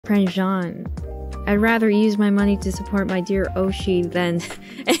friend Jean. I'd rather use my money to support my dear Oshii than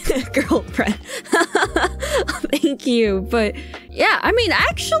a girlfriend. Thank you, but yeah, I mean,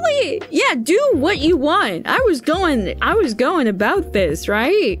 actually, yeah, do what you want. I was going about this,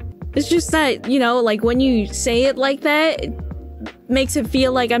 right? It's just that, you know, like when you say it like that, it makes it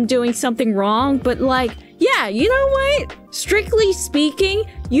feel like I'm doing something wrong, but like, yeah, you know what? Strictly speaking,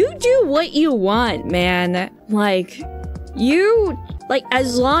 you do what you want, man. Like,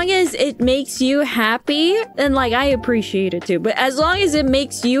 as long as it makes you happy, then like, I appreciate it too. But as long as it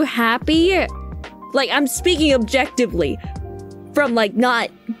makes you happy, like, I'm speaking objectively. From like, not,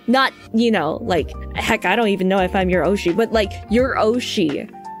 you know, like, heck, I don't even know if I'm your Oshii, but like, your Oshii.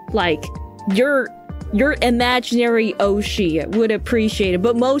 Like, your imaginary Oshii would appreciate it.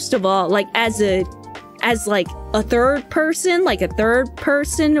 But most of all, like, as like a third person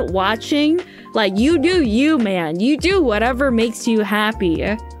watching, like, you do you, man. You do whatever makes you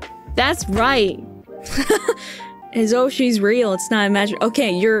happy. That's right. His Oshii's real, it's not imaginary.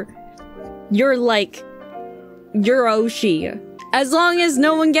 Okay, you're Oshii. As long as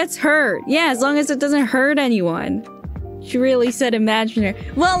no one gets hurt. Yeah, as long as it doesn't hurt anyone. She really said imaginary.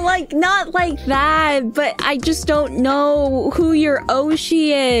 Well, like, not like that, but I just don't know who your Oshii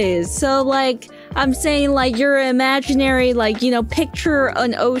is. So, like, I'm saying, like, your imaginary, like, you know, picture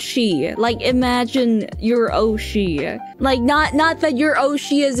an Oshii. Like, imagine your Oshii. Like, not that your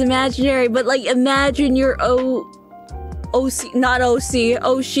Oshii is imaginary, but, like, imagine your Oshii.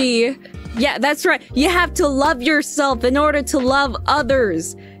 Yeah, that's right. You have to love yourself in order to love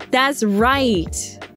others. That's right.